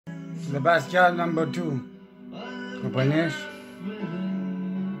le Basquiat number 2. Comprenez?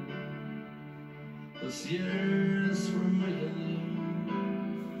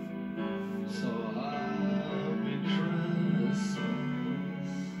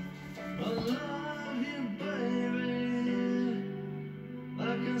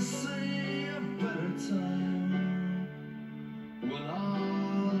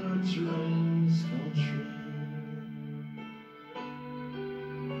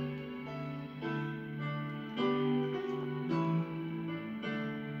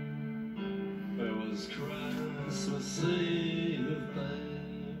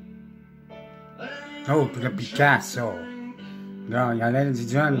 Oh, puis le Picasso. Là, il allait du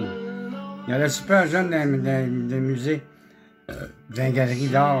jeune. Il allait super jeune dans des musées, dans les galeries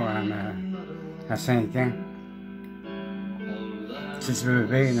d'art à 5 ans. Si tu veux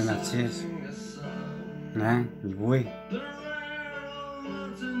vivre un artiste. Hein? Oui.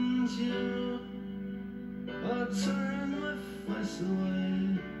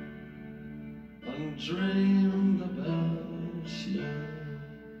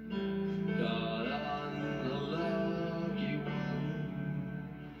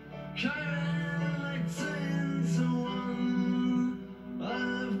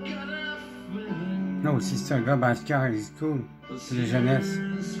 Non, si c'est un gars Basquiat, c'est cool. C'est de jeunesse.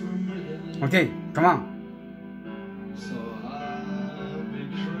 OK, comment?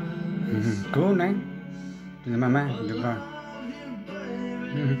 Cool, hein? C'est la maman, de bas.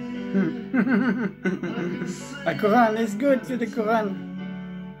 La couronne, it's good, c'est la couronne.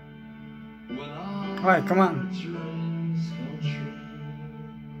 Ouais, comment?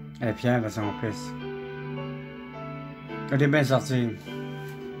 Elle est fière de son fils. Elle est bien sortie.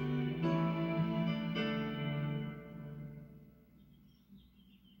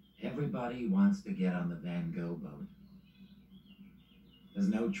 Everybody wants to get on the Van Gogh boat. There's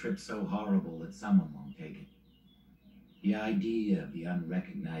no trip so horrible that someone won't take it. The idea of the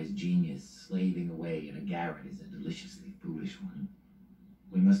unrecognized genius slaving away in a garret is a deliciously foolish one.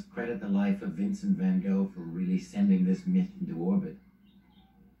 We must credit the life of Vincent van Gogh for really sending this myth into orbit.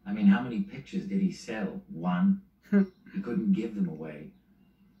 I mean, how many pictures did he sell? One? He couldn't give them away.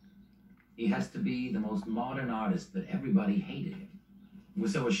 He has to be the most modern artist, but everybody hated him. He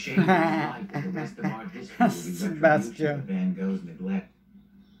was so ashamed of his life that the rest of art history will be retribution of Van Gogh's neglect.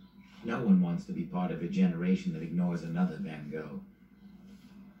 No one wants to be part of a generation that ignores another Van Gogh.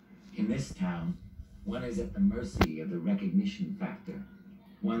 In this town, one is at the mercy of the recognition factor.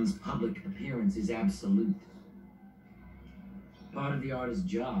 One's public appearance is absolute. Part of the artist's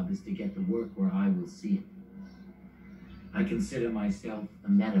job is to get the work where I will see it. I consider myself a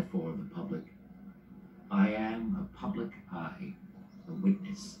metaphor of the public. I am a public eye, a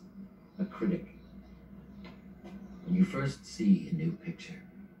witness, a critic. When you first see a new picture,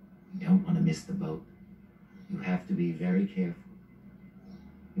 you don't want to miss the boat. You have to be very careful.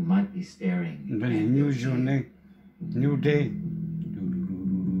 You might be staring. New journée, new day.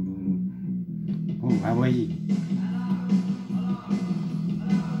 Oh, Hawaii.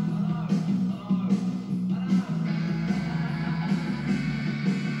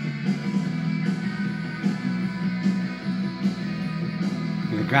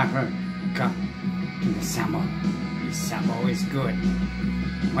 The grapper come to the summer. The summer is good.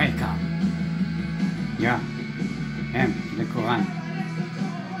 Welcome. Yeah. The Quran.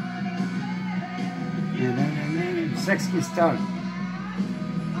 Sex Pistol.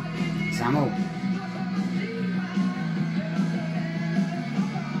 Samo.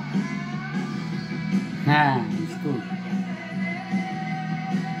 Ah, it's cool.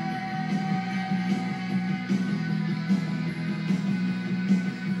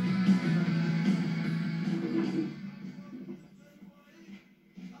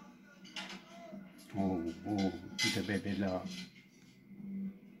 Oh, the baby love.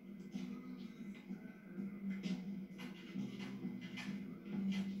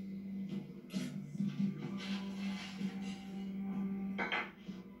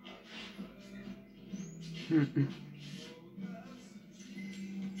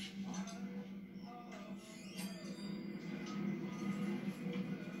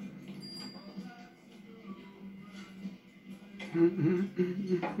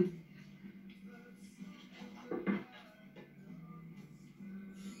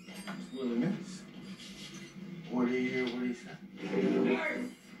 What do you say?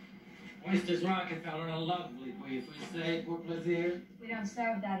 Oysters Rockefeller, a lovely place. We say pour plaisir. We don't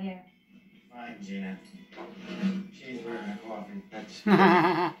serve that here. Fine, Gina. Cheeseburger and coffee. That's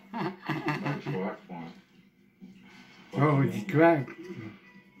what you asked for. Oh, it's great.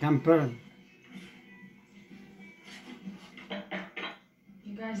 Temper.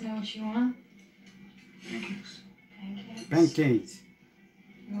 You guys know what you want? Pancakes. Pancakes? Pancakes.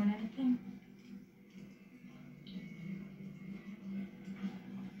 You want anything?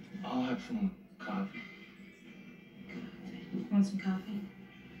 I'll have some coffee. You want some coffee?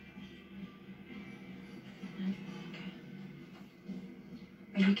 Okay.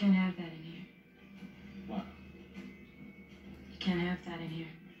 But you can't have that in here. What? You can't have that in here.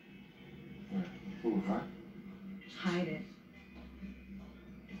 Where? Who, huh? Hide it.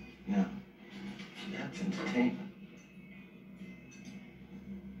 No. That's entertainment.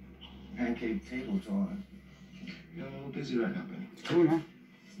 Pancake table's on. You're a little busy right now, Benny. Cool, hein?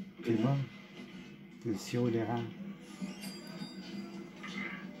 C'est bon. Le sirop d'érable.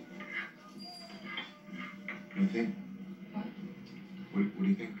 What do you think? What? What do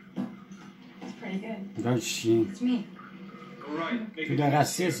you think? It's pretty good. Dans le chien. It's me. All right. Tout le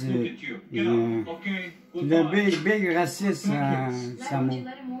racisme, Look at you. il Get up. Okay. tout le Goodbye. big raciste, Would you Samo.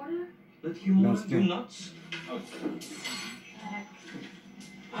 let him order? Let him That's order. You good. nuts? Oh.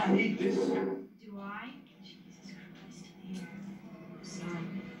 I need this. Do I? Jesus Christ. Here.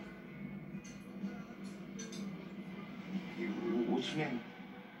 Son. What's your name?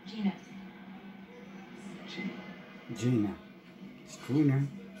 Gina. Gina. C'est cool, hein?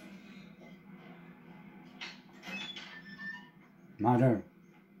 Mother.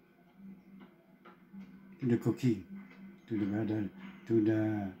 To the cookie. To the brother. To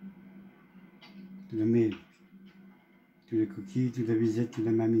the milk. To the cookie, to the visit, to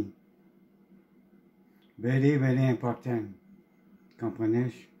the mammy. Very, very important.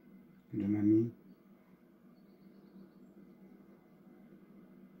 Comprenez? To the mammy.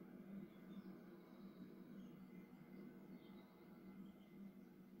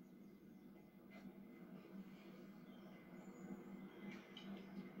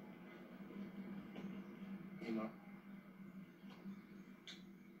 Hey, Mom.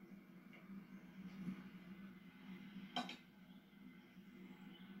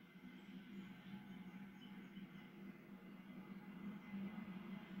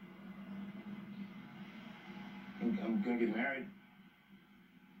 I'm gonna get married.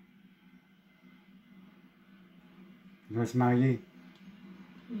 Il va se marier.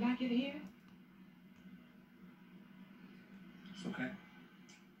 You like it here? It's okay.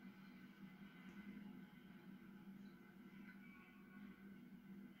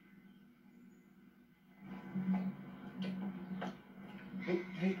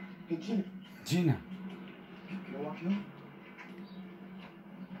 Hey, Gina. Gina. Can I walk you home?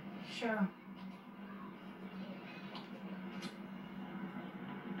 Sure.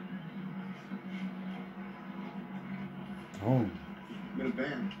 Oh. Got a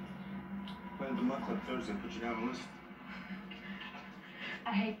band. Playing at the Mud Club Thursday. Put you down on the list.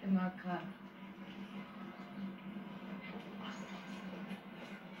 I hate the Mud Club.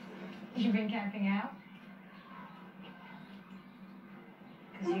 You've been camping out?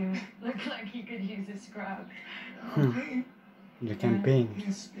 Because you look like you could use a scrub. Hey. The campaign.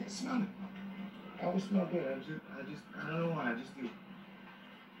 Yes, smell it. I always smell good. I don't know why. I just do.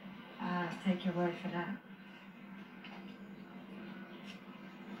 Take your word for that.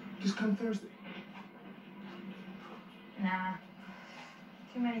 Just come Thursday. Nah.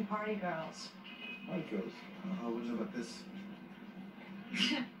 Too many party girls. White girls. What do you know about this?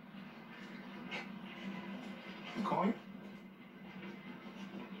 I'm calling.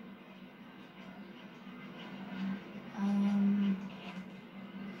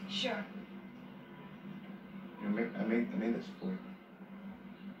 Sure. I made this for you.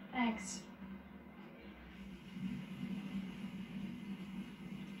 Thanks.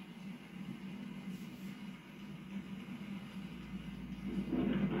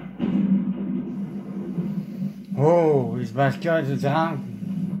 Oh, il se bascule du drame.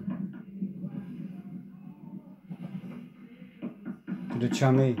 To the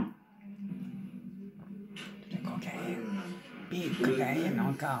chummy. To the cocaine. Big cocaine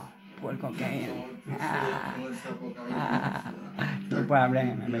encore. Pour le cocaine. Pas de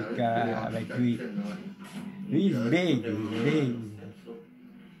problème avec lui. Lui, he's big. He's big.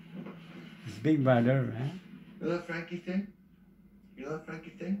 He's big brother, hein? You know that Frankie thing? You know that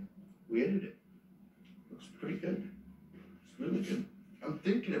Frankie thing? We edited it. Looks pretty good. It's really good. I'm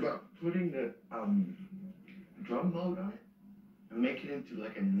thinking about putting the drum mode on it and make it into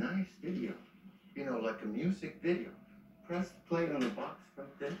like a nice video. You know, like a music video. Press play on the box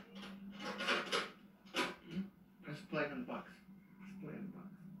right there. Press play on the box. Press play on the box.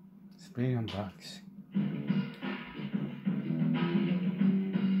 Spray on box.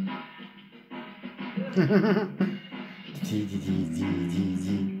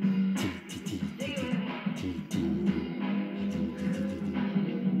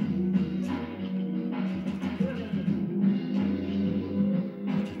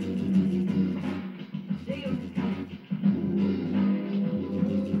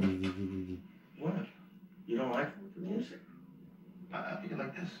 You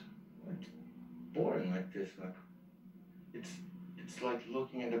like this? It's boring like this. Like it's like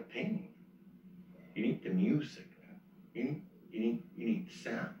looking at a painting. You need the music. You need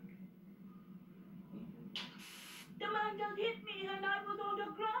sound. The man just hit me and I was on the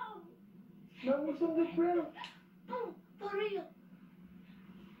ground. No, what's on the ground? Boom, for real.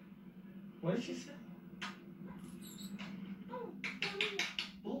 What did she say? Boom, for real.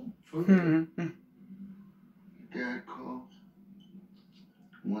 Boom, for real. Dad calls.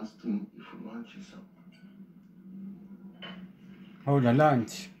 Wants to meet you for lunch or something. Oh, the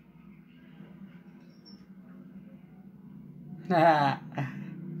lunch.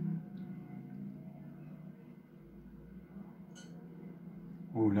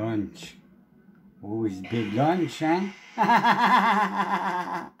 Oh, lunch. Oh, it's big lunch, huh?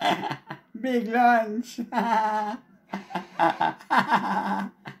 Big lunch.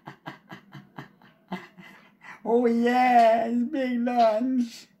 Oh, yes, big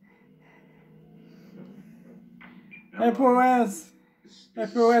lunch. FOS.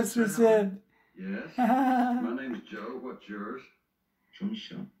 FOS suicide. Yes? My name's Joe. What's yours?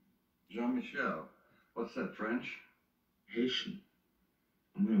 Jean-Michel. Jean-Michel. What's that, French? Haitian.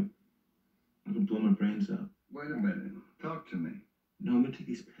 I'm gonna blow my brains out. Wait a minute. Talk to me. No, I'm gonna take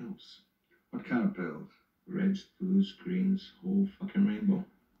these pills. What kind of pills? Reds, blues, greens, whole fucking rainbow.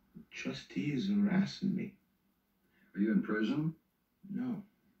 The trustees are harassing me. Are you in prison? No.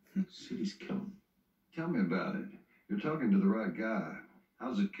 The city's killing me. Tell me about it. You're talking to the right guy.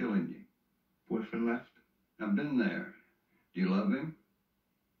 How's it killing you? Boyfriend left? I've been there. Do you love him?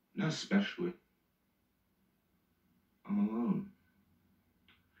 Not especially. I'm alone.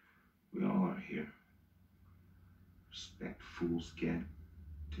 We all are here. Respect fools get.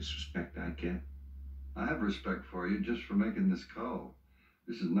 Disrespect I get. I have respect for you just for making this call.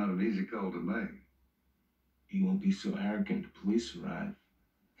 This is not an easy call to make. You won't be so arrogant. The police arrive.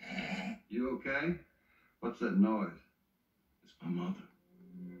 You okay? What's that noise? It's my mother.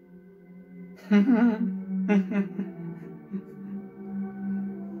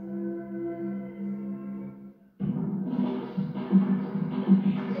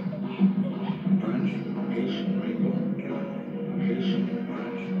 French? Haitian rainbow. Haitian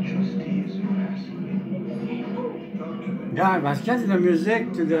French. Trustees harassing me. Talk to me. Regarde, parce qu'il y a de la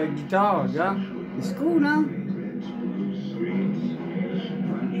musique, de la guitare, regarde. C'est cool, hein? Reds, blues, greens, Haitian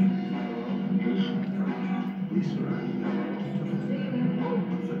French. Haitian French. Police arrive. What's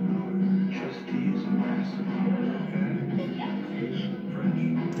that noise? Trustees harassing me. Haitian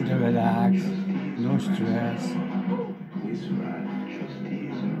French. To the relax, no stress. Police arrive.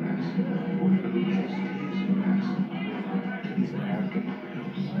 Trustees harassing me. Trustees harassing me. These arrogant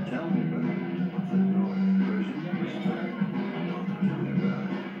pills. Tell me about it. What's that noise? Prison? Respect? Tell me about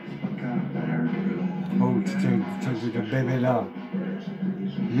it. What kind of arrogant? Oh, tu le bébé là. Been there.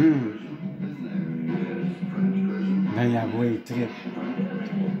 Yes. French prison? Ben, il a avoué, il trip.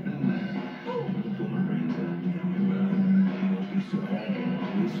 Been there.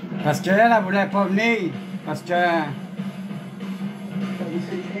 Parce qu'elle, elle voulait pas venir. Parce que... I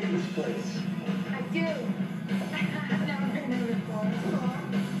do. I've never been there before.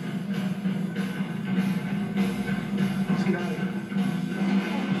 Let's get out of here.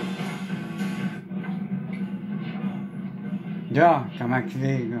 Là, comment qu'il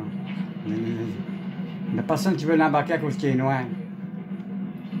est, là. Il n'y a personne qui veut l'embarquer à cause qu'il est noir.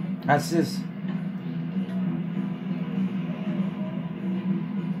 Raciste.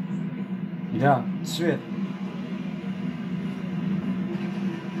 Là, tout de suite.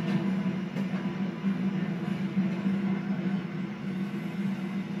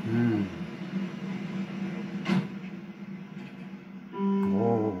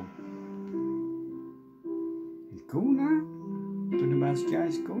 Oh. C'est cool, hein? Tout le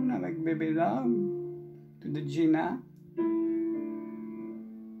basket, c'est cool avec Baby Love. Tout de Gina.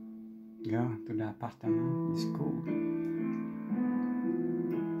 Regarde, tout l'appartement, c'est cool.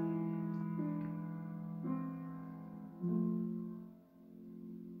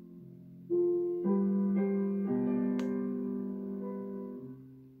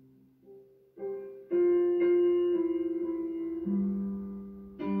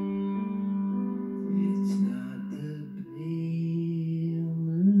 It's not the pale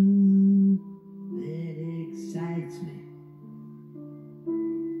moon that excites me,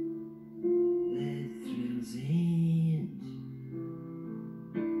 that thrills and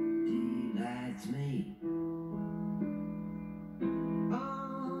delights me.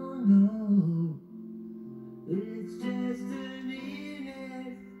 Oh no, it's just an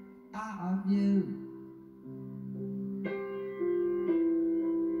image of you.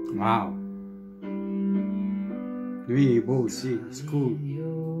 Wow. Lui, il est beau aussi. C'est cool.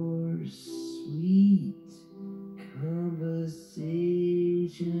 Your sweet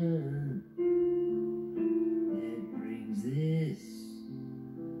conversation that brings this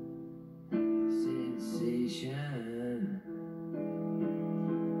sensation.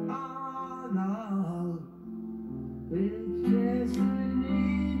 Oh no, it's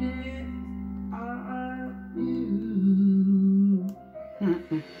fascinating. Are you?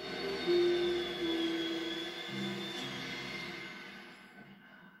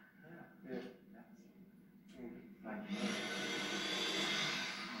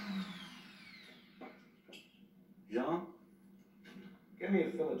 Jean, give me a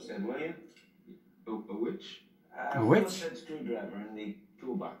Phillips head, will you? A which? A which? Phillips head screwdriver in the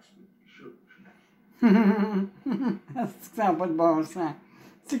toolbox. Sure. Ça n'a pas de bon sens.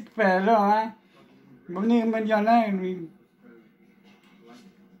 Tu sais qu'il fait là, hein? Il va venir millionnaire, lui.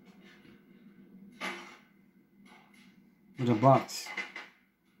 With a box.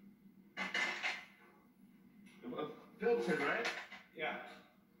 Phillips head, right? Yeah.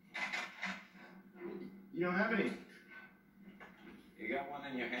 You don't have any. You got one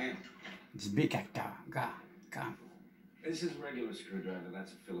in your hand. It's big actor. Come. This is a regular screwdriver.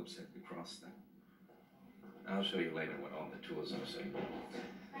 That's a Phillips head, the cross thing. I'll show you later what all the tools are. Saying.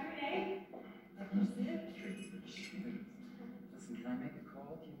 Listen, can I make a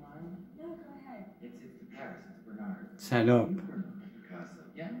call? Do you mind? No, go ahead. It's to Paris. It's Bernard. Salope. Picasso.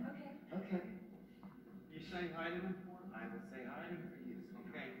 Yeah? Okay. Okay. You saying hi to him for him? I will say hi to him for you.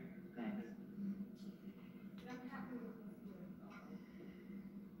 Okay. Thanks.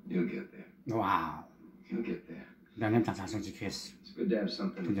 You'll get there. Wow. You'll get there. Dernière tentation du Christ. It's good to have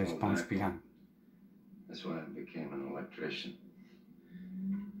something Puis to de fall pense back puis là. on. That's why I became an electrician.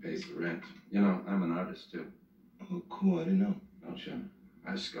 Pays the rent. You know, I'm an artist too. Oh, cool. I didn't know. Oh, sure.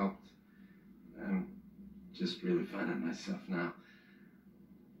 I sculpt. I'm just really finding myself now.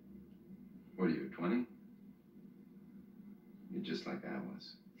 What are you, 20? You're just like I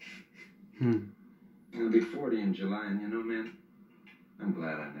was. I'll be 40 in July, and you know, man, I'm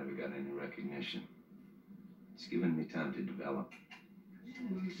glad I never got any recognition. It's given me time to develop.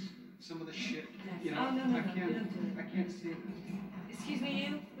 Some of the shit, Yes. you know, Oh, no, I you can't, don't do it. I can't see it. Excuse me,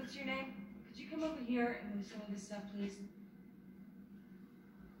 you? What's your name? Could you come over here and move some of this stuff, please?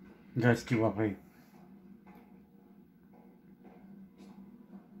 Regarde ce qu'il va après.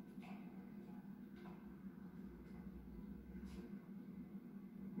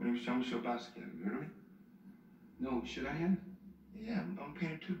 My name's Jean-Michel Basquiat. Have you heard of me? No, should I have? Yeah, I'm a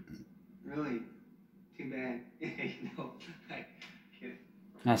painter too. Really? Too bad. No, I can't.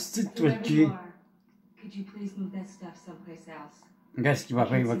 La petite Whoever truc you cul. are, could you please move that stuff someplace else? Regarde ce qu'il va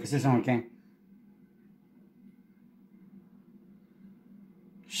faire. Il va casser son camp.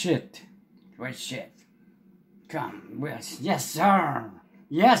 Shit. What shit? Come. Yes, sir.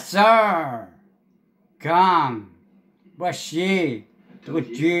 Yes, sir. Come. Va chier. Trou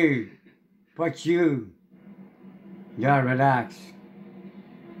de cul. Fuck you. Yeah, relax.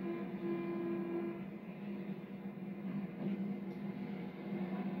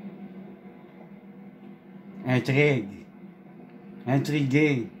 Intrigue.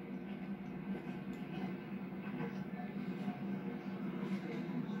 Intrigué.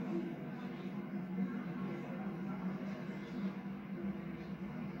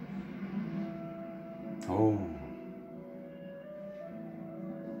 Oh.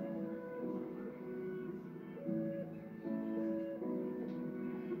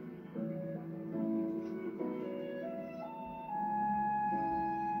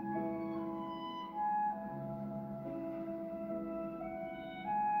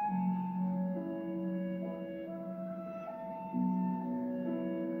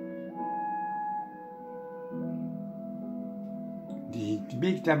 Du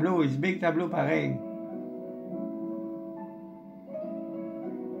big tableau pareil.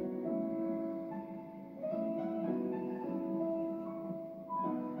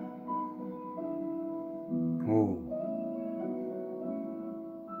 Oh.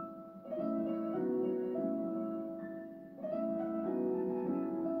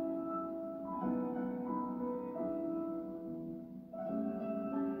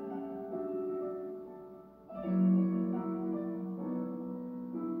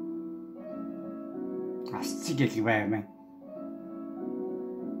 Ah, c'est qui écrivait, man.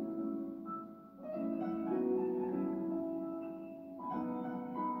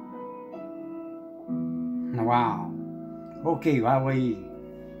 Wow. OK, ah oui.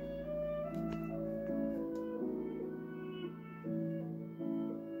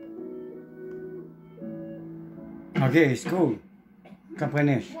 OK, c'est cool.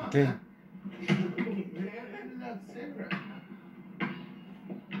 Comprenez, OK? Man, that's it.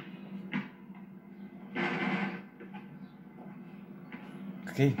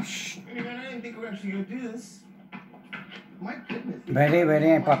 OK. Chut. Hey, man, I didn't think we were actually going to do this. My goodness. Very,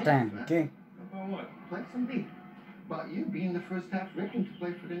 very important. OK. About what? Play some beat. About you being the first half Rican to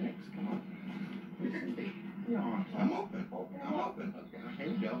play for the Knicks. Come on. Listen, beat. Yeah, I'm open. I'm open. Okay, here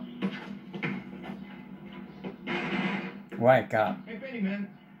we go. Wake up. Hey, Benny, man.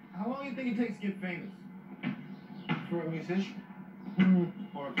 How long do you think it takes to get famous? For a musician?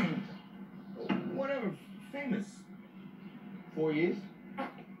 Or a painter? Whatever. Famous. 4 years?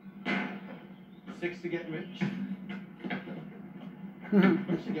 6 to get rich?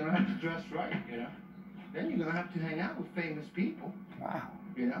 First, you're gonna have to dress right, you know. Then you're gonna have to hang out with famous people. Wow.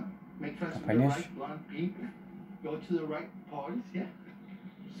 You know, make friends with the right blonde people. Go to the right parties, yeah.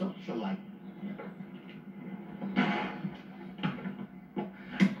 Socialite.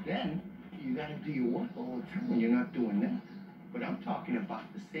 Then you gotta do your work all the time when you're not doing that. But I'm talking about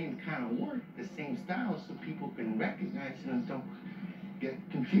the same kind of work, the same style, so people can recognize it and don't get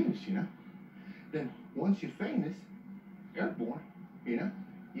confused, you know. Then once you're famous, airborne, you know,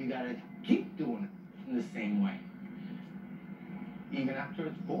 you gotta keep doing it in the same way. Even after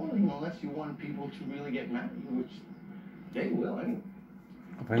it's boring, unless you want people to really get mad at you, which they will anyway.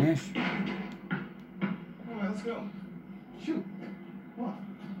 Finish. All right, let's go. Shoot. What?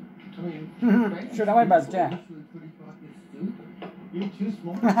 I mean, Shoot, I went BASQUIAT. You're too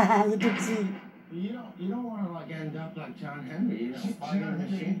smart. You're too cheap. You don't want to like end up like John Henry, you know, fighting a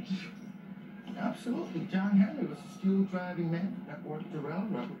machine. Absolutely, John Henry was a steel-driving man that worked the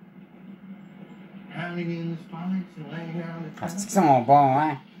railroad, pounding in the spikes and laying down the tracks. C'est qu'ils sont bons,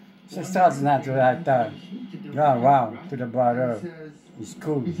 hein? C'est extraordinaire, tout l'acteur. Oh, wow, to the brother. He's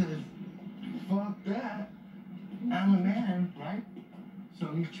cool. He says, fuck that. I'm a man, right? So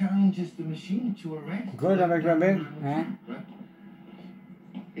he challenges the machine to a race. Good avec Robin, hein?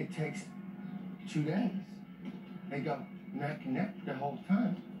 It takes 2 days. They go neck and neck the whole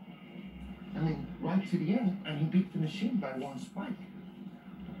time. I mean, right to the end, and he beat the machine by 1 spike.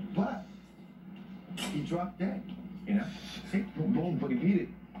 But he dropped dead, you know? See, boom, boom, but he beat it.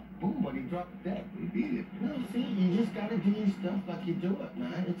 Boom, but he dropped dead. He beat it. No, see, you just gotta do your stuff like you do it,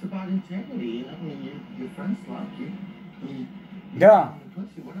 man. It's about integrity, you know? I mean, your friends like you. I mean, Yeah.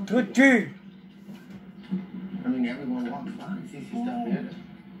 Good too. I mean, everyone walks by and sees your stuff here.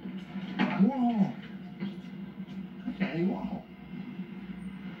 Whoa. Danny Warhol.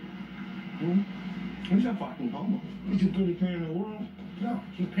 He's a fucking homo. He's the prettiest man in the world. No,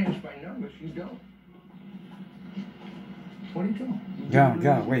 he paints by numbers. You don't. What are you doing?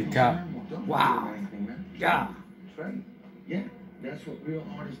 Yeah, wake up. Wow. Yeah. That's right. Yeah, that's what real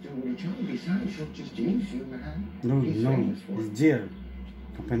artists do with each other. Besides, he'll just use you, man. No, it's deal.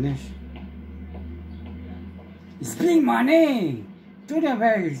 Finish. It's big money. Do the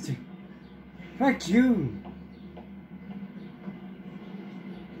best. Fuck you.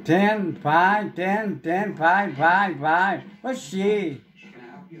 10, 5, 10, 10, 5, 5, 5. What's she? Can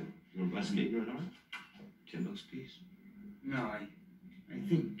I help you? You want to investigate your arm? $10 a piece? No, I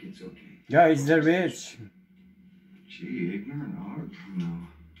think it's okay. Yeah, it's the rich. Gee, ignorant art, no.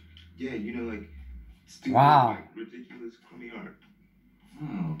 Yeah, you know, like stupid, Wow. like, ridiculous, crummy art.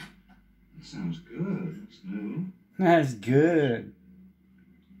 Oh, that sounds good. That's new. That's good.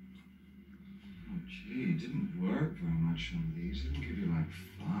 Oh, gee, it didn't work very much on these. It didn't give you like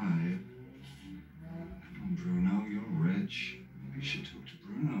 5. Oh, Bruno, you're rich. You should talk to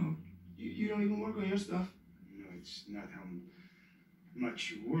Bruno. You don't even work on your stuff. No, it's not how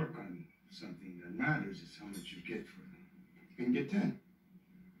much you work on something that matters. It's how much you get for it. You can get 10.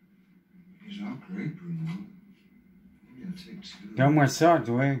 These are great, Bruno. Maybe I'll take 2. Donne-moi ça,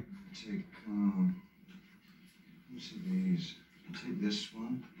 toi. Take, let me see these. I'll take this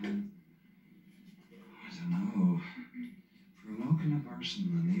one. And, I don't know. Bruno, can I borrow some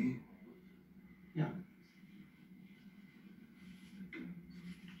money? Yeah.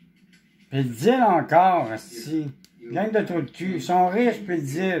 Puis le deal encore, si. Gang de trous de cul. Ils sont riches, puis le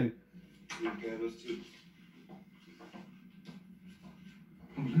deal. Okay, those 2.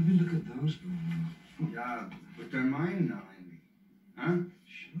 Oh, let me look at those, Bruno. Yeah, but they're mine now, Andy. Huh?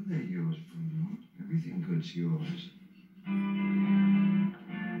 Sure they're yours, Bruno. Everything good's yours.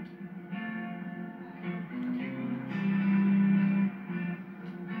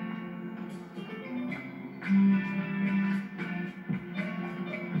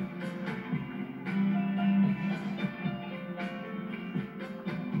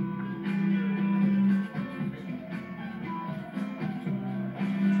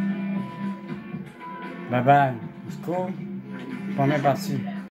 Bye bye. It's cool. Première partie.